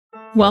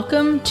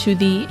Welcome to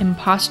the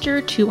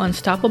Imposter to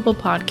Unstoppable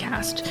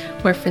podcast,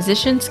 where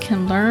physicians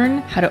can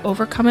learn how to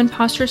overcome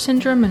imposter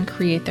syndrome and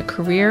create the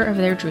career of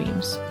their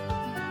dreams.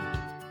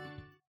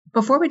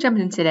 Before we jump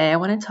in today, I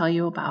want to tell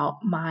you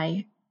about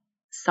my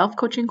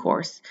self-coaching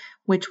course,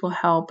 which will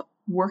help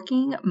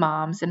working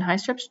moms in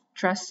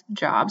high-stress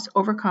jobs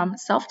overcome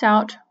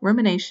self-doubt,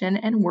 rumination,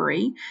 and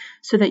worry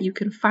so that you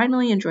can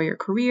finally enjoy your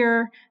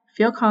career,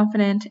 feel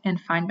confident,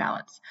 and find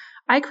balance.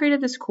 I created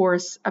this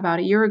course about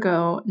a year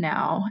ago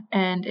now,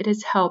 and it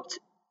has helped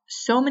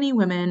so many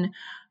women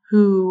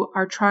who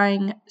are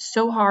trying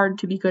so hard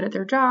to be good at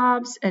their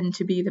jobs and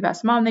to be the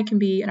best mom they can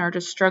be and are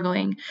just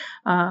struggling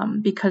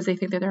because they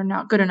think that they're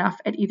not good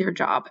enough at either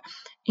job.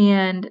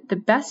 And the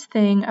best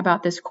thing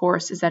about this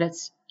course is that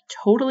it's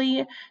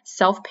totally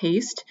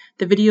self-paced.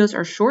 The videos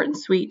are short and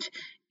sweet,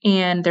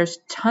 and there's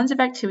tons of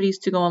activities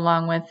to go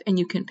along with, and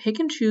you can pick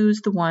and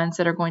choose the ones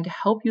that are going to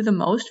help you the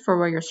most for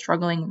where you're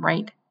struggling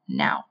right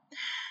now.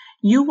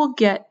 You will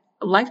get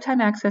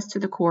lifetime access to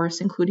the course,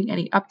 including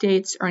any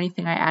updates or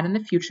anything I add in the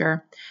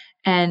future,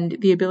 and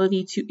the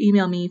ability to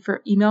email me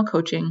for email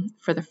coaching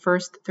for the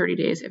first 30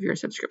 days of your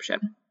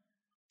subscription.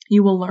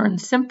 You will learn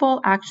simple,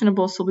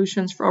 actionable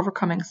solutions for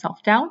overcoming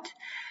self-doubt.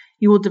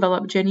 You will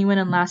develop genuine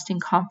and lasting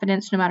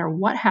confidence no matter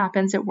what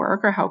happens at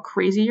work or how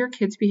crazy your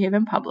kids behave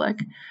in public.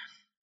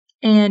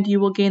 And you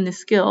will gain the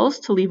skills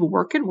to leave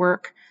work at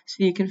work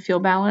so you can feel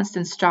balanced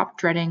and stop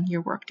dreading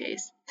your work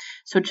days.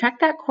 So check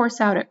that course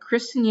out at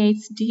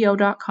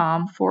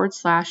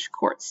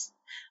kristenyatesdo.com/course.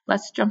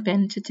 Let's jump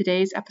into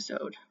today's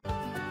episode.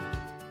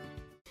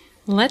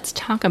 Let's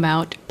talk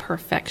about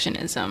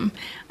perfectionism.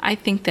 I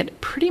think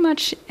that pretty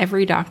much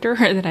every doctor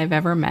that I've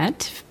ever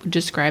met would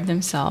describe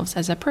themselves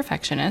as a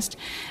perfectionist,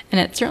 and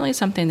it's certainly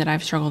something that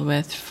I've struggled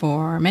with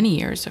for many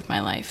years of my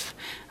life.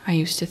 I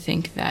used to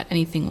think that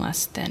anything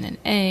less than an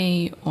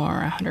A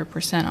or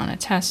 100% on a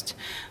test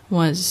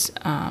was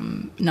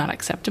not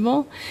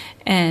acceptable.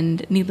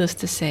 And needless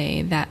to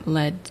say, that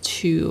led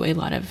to a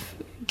lot of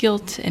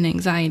guilt and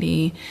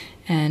anxiety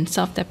and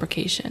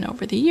self-deprecation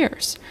over the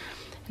years.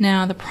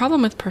 Now, the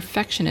problem with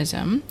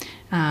perfectionism,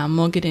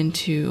 we'll get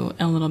into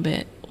a little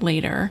bit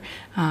later,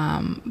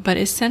 but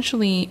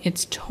essentially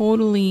it's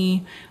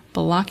totally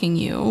blocking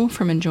you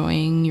from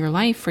enjoying your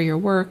life or your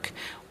work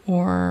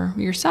or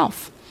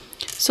yourself.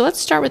 So let's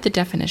start with the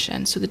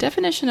definition. So the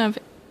definition of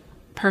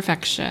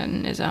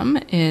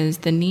perfectionism is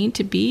the need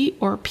to be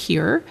or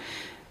appear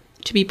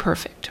to be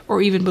perfect,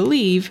 or even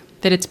believe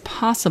that it's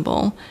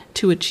possible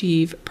to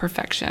achieve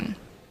perfection.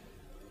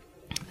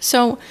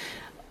 So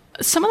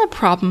some of the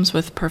problems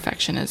with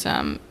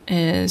perfectionism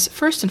is,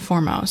 first and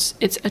foremost,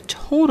 it's a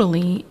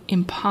totally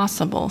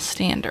impossible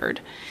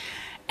standard.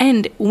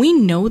 And we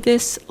know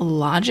this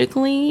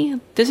logically.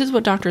 This is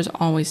what doctors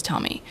always tell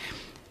me.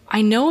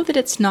 I know that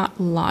it's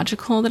not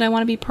logical that I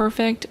want to be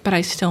perfect, but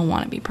I still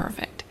want to be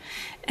perfect.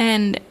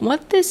 And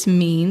what this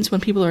means when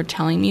people are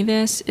telling me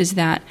this is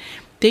that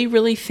they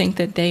really think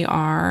that they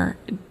are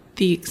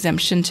the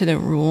exemption to the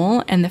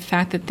rule, and the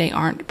fact that they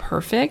aren't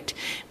perfect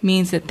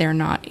means that they're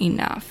not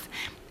enough.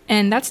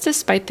 And that's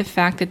despite the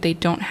fact that they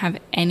don't have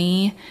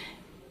any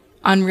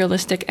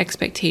unrealistic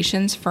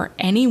expectations for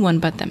anyone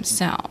but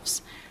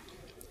themselves.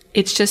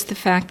 It's just the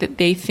fact that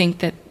they think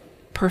that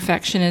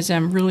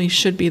perfectionism really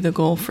should be the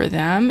goal for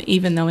them,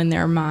 even though in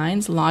their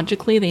minds,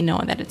 logically, they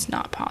know that it's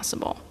not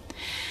possible.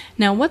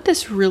 Now, what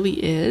this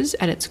really is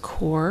at its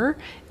core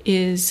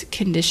is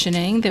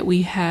conditioning that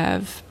we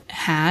have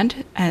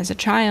had as a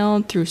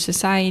child through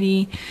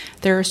society.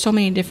 There are so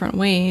many different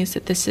ways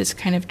that this is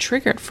kind of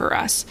triggered for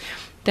us,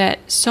 that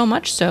so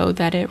much so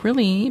that it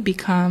really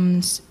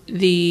becomes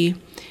the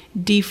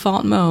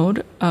default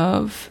mode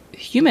of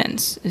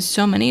humans.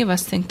 So many of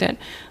us think that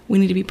we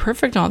need to be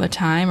perfect all the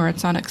time or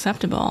it's not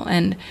acceptable.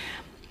 And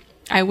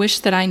I wish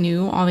that I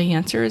knew all the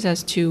answers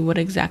as to what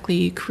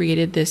exactly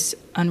created this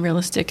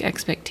unrealistic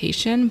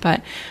expectation.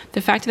 But the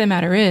fact of the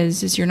matter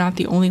is you're not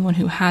the only one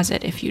who has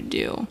it if you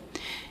do.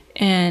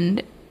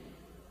 And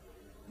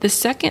the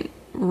second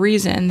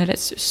reason that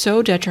it's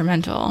so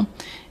detrimental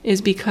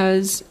is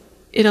because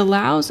it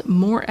allows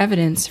more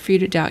evidence for you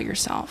to doubt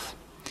yourself.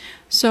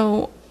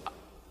 So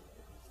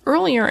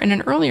in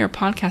an earlier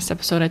podcast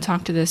episode, I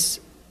talked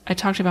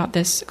about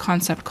this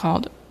concept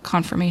called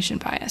confirmation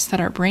bias that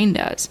our brain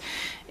does.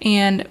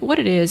 And what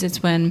it is,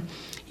 it's when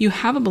you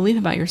have a belief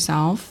about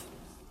yourself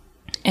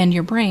and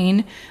your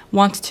brain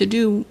wants to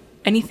do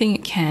anything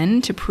it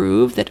can to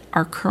prove that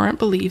our current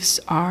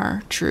beliefs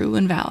are true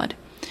and valid.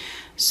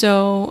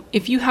 So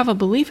if you have a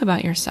belief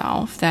about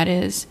yourself that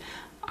is,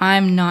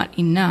 I'm not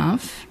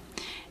enough,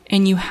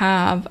 and you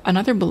have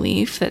another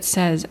belief that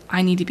says,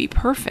 I need to be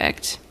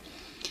perfect,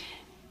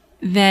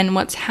 then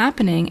what's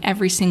happening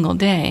every single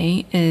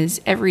day is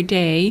every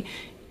day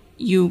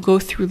you go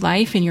through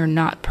life and you're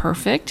not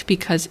perfect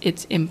because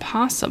it's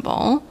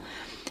impossible.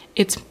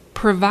 It's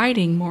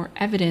providing more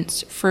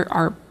evidence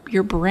for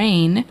your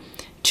brain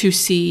to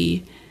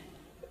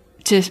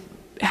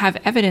have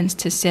evidence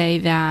to say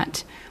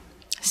that,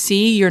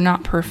 see, you're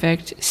not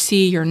perfect,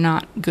 see, you're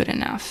not good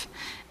enough.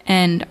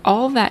 And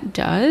all that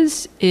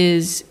does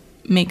is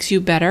makes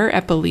you better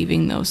at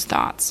believing those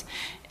thoughts.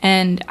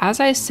 And as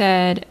I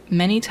said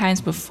many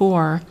times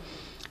before,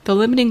 the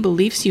limiting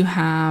beliefs you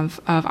have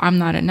of I'm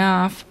not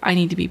enough, I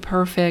need to be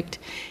perfect,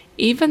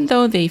 even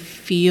though they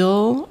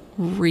feel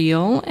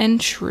real and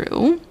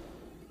true,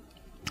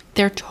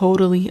 they're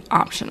totally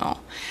optional.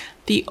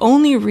 The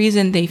only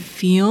reason they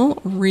feel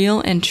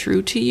real and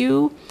true to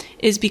you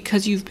is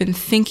because you've been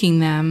thinking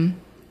them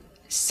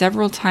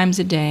several times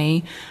a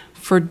day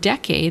for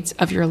decades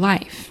of your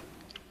life.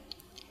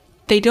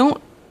 They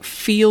don't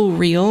feel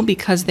real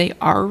because they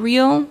are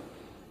real.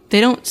 They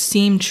don't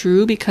seem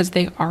true because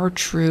they are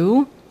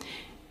true.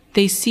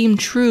 They seem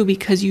true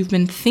because you've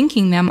been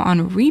thinking them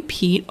on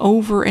repeat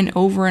over and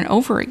over and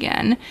over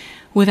again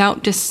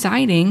without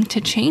deciding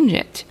to change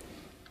it.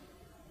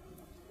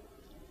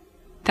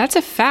 That's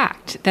a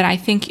fact that I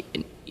think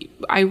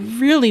I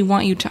really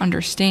want you to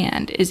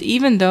understand, is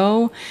even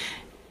though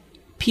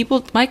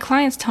my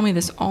clients tell me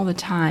this all the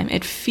time,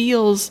 it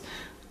feels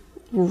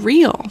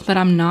real that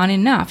I'm not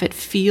enough. It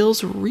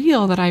feels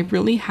real that I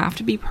really have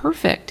to be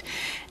perfect.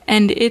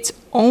 And it's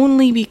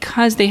only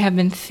because they have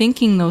been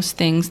thinking those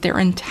things their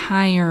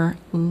entire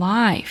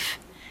life.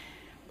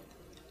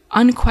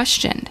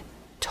 Unquestioned.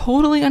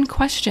 Totally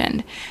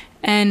unquestioned.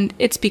 And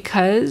it's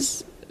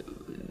because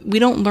we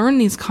don't learn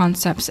these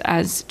concepts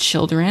as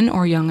children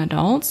or young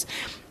adults.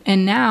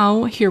 And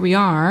now here we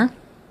are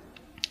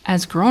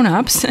as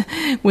grown-ups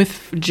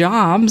with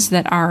jobs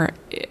that are,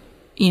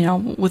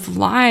 with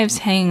lives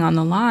hanging on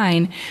the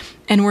line,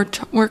 and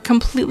we're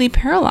completely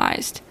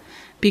paralyzed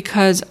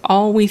because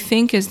all we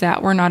think is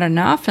that we're not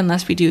enough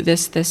unless we do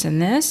this, this,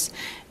 and this,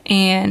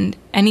 and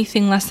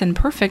anything less than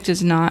perfect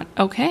is not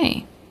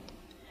okay.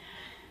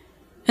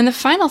 And the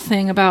final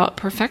thing about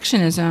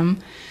perfectionism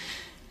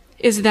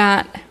is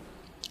that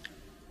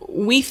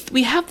we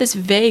have this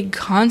vague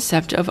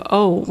concept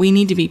of, we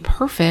need to be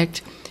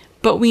perfect,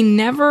 but we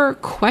never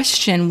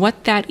question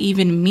what that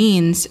even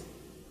means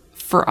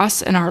for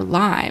us in our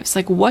lives.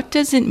 Like, what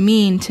does it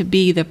mean to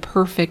be the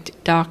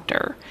perfect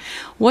doctor?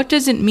 What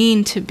does it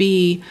mean to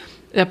be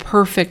the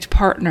perfect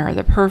partner,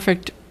 the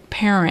perfect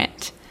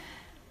parent,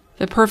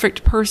 the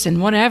perfect person,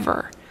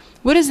 whatever?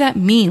 What does that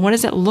mean? What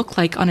does it look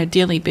like on a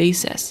daily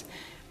basis?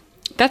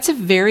 That's a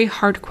very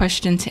hard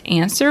question to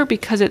answer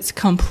because it's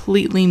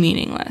completely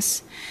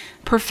meaningless.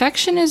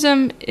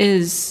 Perfectionism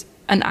is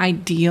an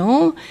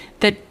ideal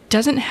that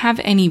doesn't have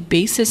any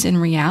basis in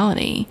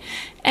reality.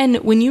 And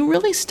when you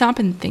really stop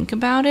and think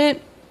about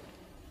it,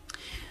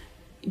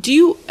 do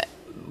you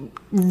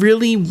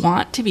really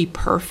want to be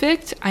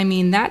perfect? I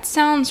mean, that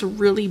sounds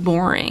really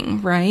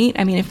boring, right?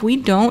 I mean, if we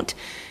don't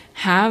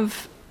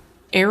have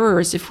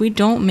errors, if we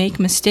don't make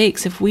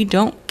mistakes, if we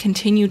don't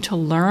continue to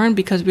learn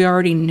because we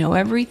already know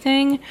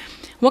everything,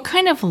 what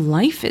kind of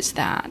life is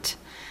that?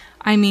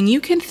 I mean, you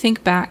can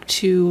think back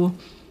to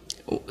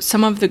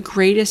some of the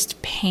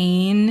greatest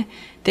pain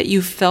that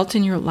you've felt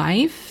in your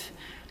life,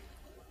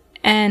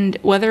 and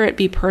whether it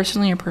be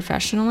personally or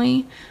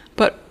professionally,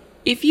 but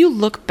if you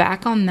look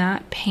back on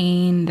that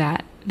pain,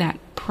 that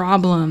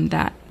problem,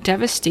 that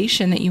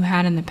devastation that you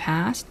had in the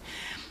past,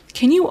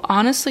 can you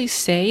honestly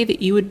say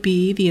that you would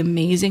be the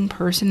amazing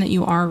person that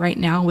you are right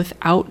now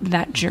without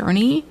that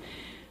journey?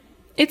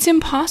 It's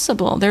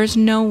impossible. There's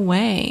no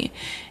way.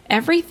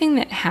 Everything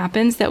that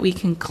happens that we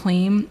can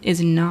claim is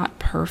not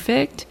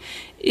perfect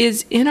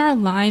is in our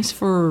lives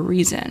for a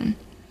reason.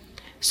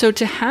 So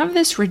to have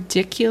this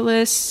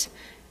ridiculous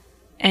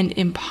and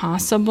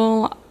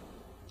impossible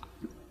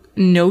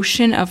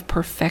notion of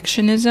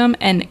perfectionism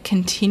and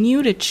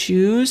continue to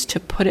choose to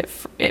put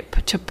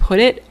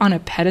it on a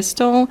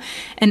pedestal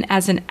and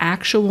as an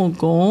actual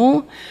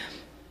goal,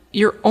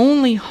 you're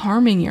only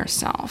harming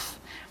yourself.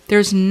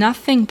 There's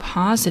nothing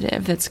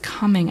positive that's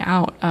coming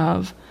out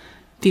of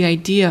the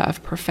idea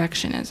of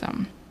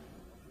perfectionism.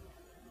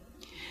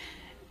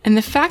 And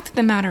the fact of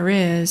the matter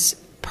is,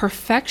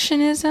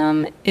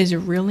 perfectionism is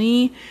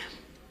really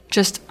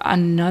just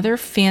another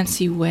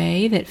fancy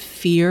way that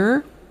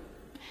fear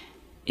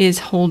is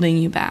holding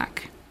you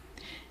back.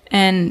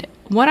 And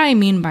what I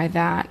mean by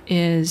that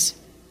is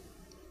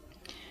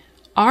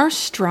our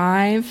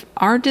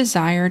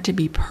desire to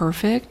be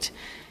perfect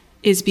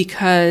is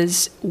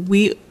because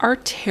we are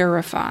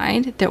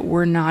terrified that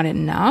we're not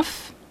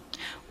enough.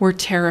 We're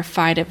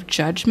terrified of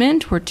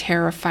judgment. We're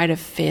terrified of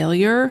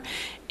failure.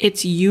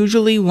 It's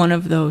usually one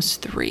of those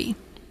three.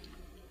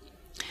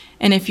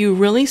 And if you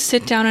really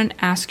sit down and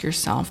ask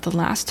yourself, the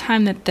last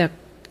time that the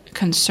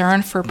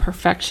concern for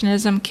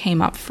perfectionism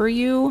came up for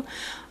you,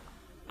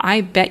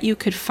 I bet you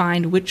could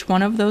find which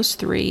one of those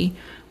three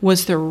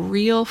was the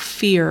real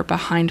fear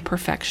behind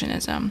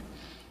perfectionism.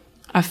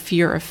 A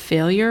fear of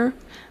failure,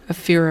 a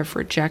fear of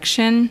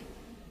rejection,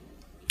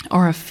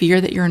 or a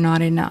fear that you're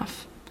not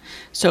enough.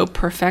 So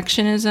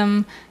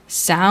perfectionism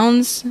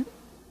sounds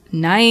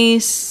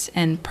nice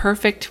and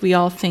perfect, we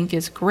all think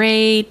is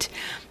great,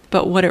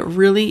 but what it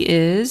really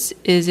is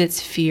it's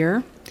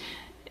fear,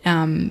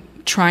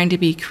 trying to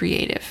be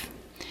creative.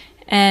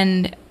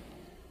 And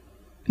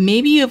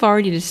maybe you've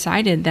already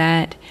decided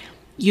that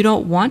you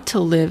don't want to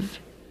live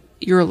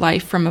your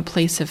life from a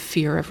place of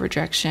fear of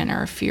rejection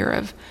or fear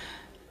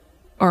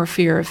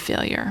of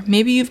failure.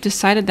 Maybe you've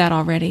decided that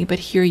already, but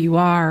here you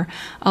are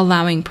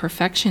allowing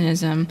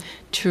perfectionism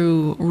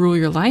to rule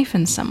your life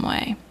in some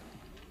way.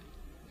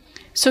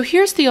 So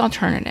here's the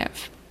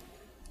alternative.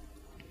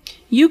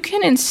 You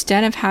can,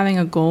 instead of having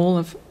a goal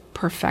of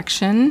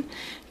perfection,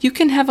 you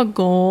can have a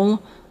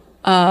goal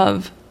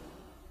of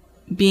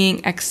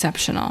being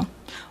exceptional,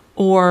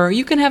 or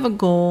you can have a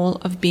goal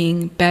of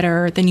being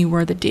better than you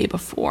were the day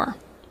before.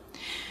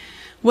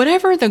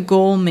 Whatever the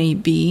goal may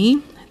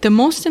be, the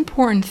most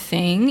important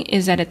thing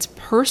is that it's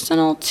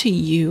personal to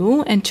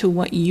you and to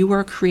what you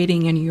are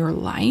creating in your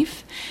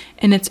life,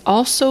 and it's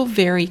also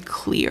very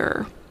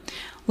clear.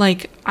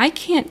 Like, I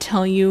can't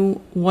tell you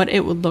what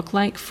it would look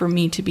like for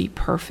me to be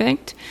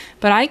perfect,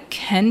 but I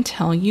can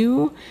tell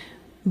you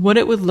what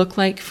it would look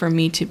like for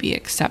me to be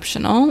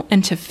exceptional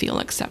and to feel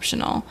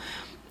exceptional.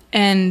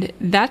 And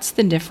that's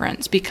the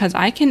difference, because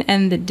I can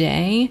end the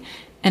day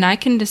and I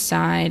can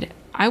decide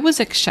I was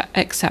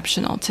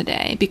exceptional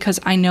today because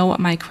I know what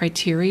my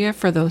criteria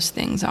for those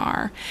things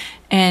are.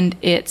 And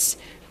it's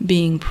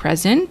being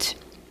present,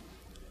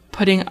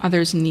 putting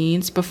others'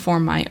 needs before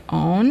my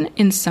own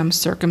in some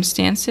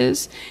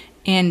circumstances,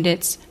 and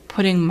it's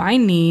putting my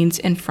needs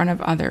in front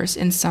of others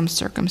in some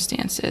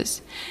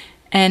circumstances.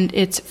 And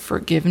it's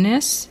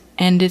forgiveness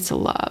and it's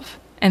love.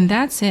 And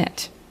that's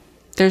it.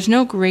 There's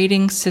no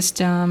grading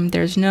system.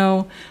 There's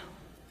no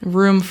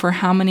room for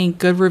how many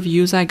good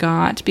reviews I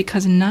got,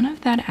 because none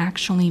of that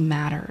actually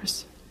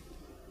matters.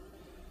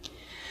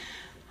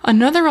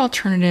 Another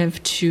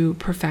alternative to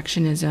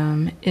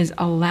perfectionism is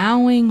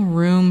allowing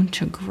room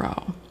to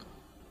grow.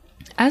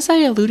 As I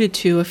alluded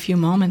to a few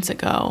moments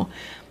ago,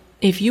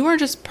 if you are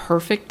just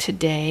perfect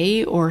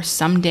today or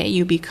someday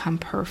you become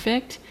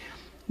perfect,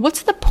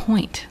 what's the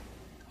point?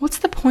 What's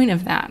the point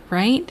of that,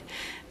 right?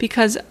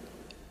 Because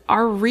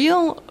our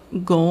real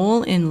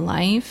goal in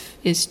life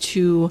is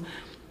to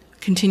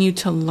continue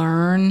to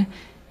learn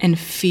and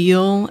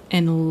feel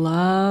and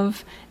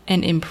love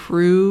and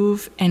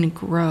improve and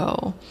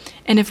grow.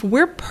 And if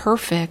we're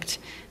perfect,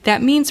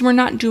 that means we're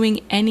not doing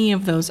any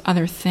of those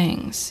other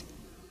things.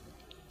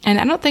 And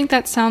I don't think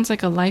that sounds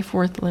like a life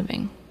worth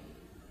living.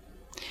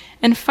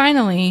 And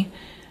finally,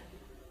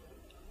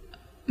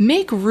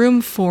 make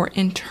room for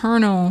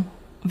internal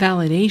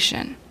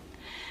validation.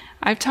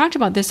 I've talked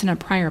about this in a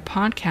prior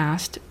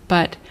podcast,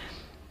 but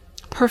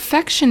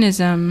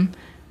perfectionism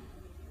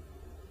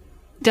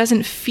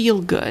doesn't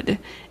feel good.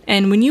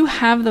 And when you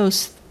have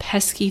those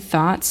pesky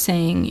thoughts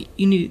saying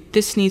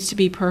this needs to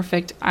be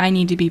perfect, I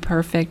need to be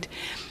perfect,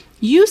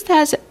 use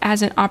that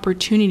as an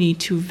opportunity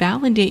to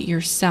validate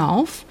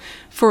yourself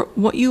for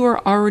what you are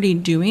already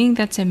doing.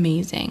 That's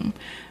amazing.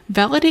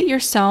 Validate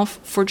yourself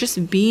for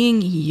just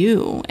being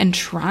you and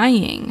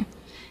trying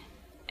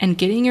and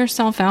getting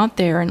yourself out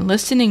there and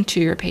listening to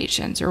your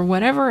patients or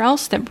whatever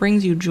else that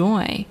brings you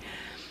joy.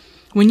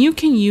 When you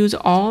can use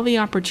all the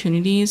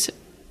opportunities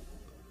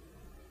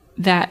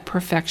that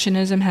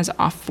perfectionism has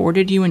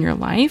afforded you in your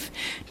life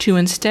to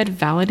instead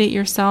validate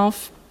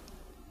yourself,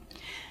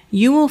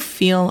 you will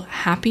feel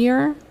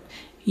happier,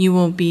 you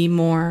will be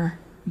more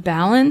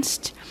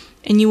balanced,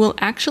 and you will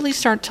actually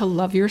start to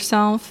love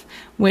yourself,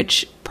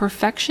 which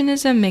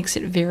perfectionism makes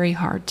it very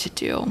hard to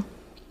do.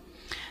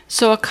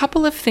 So a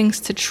couple of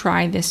things to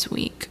try this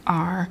week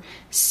are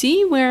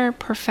see where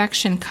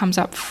perfection comes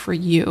up for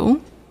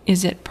you.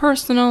 Is it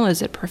personal?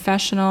 Is it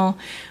professional?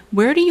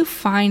 Where do you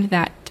find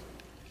that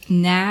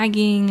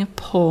nagging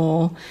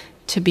pull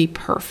to be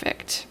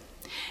perfect?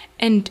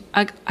 And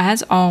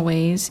as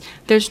always,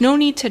 there's no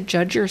need to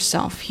judge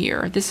yourself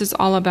here. This is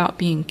all about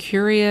being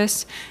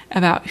curious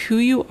about who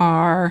you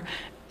are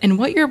and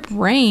what your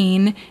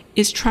brain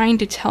is trying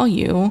to tell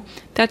you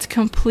that's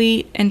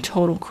complete and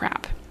total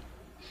crap.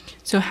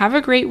 So have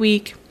a great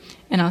week,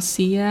 and I'll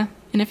see you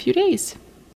in a few days.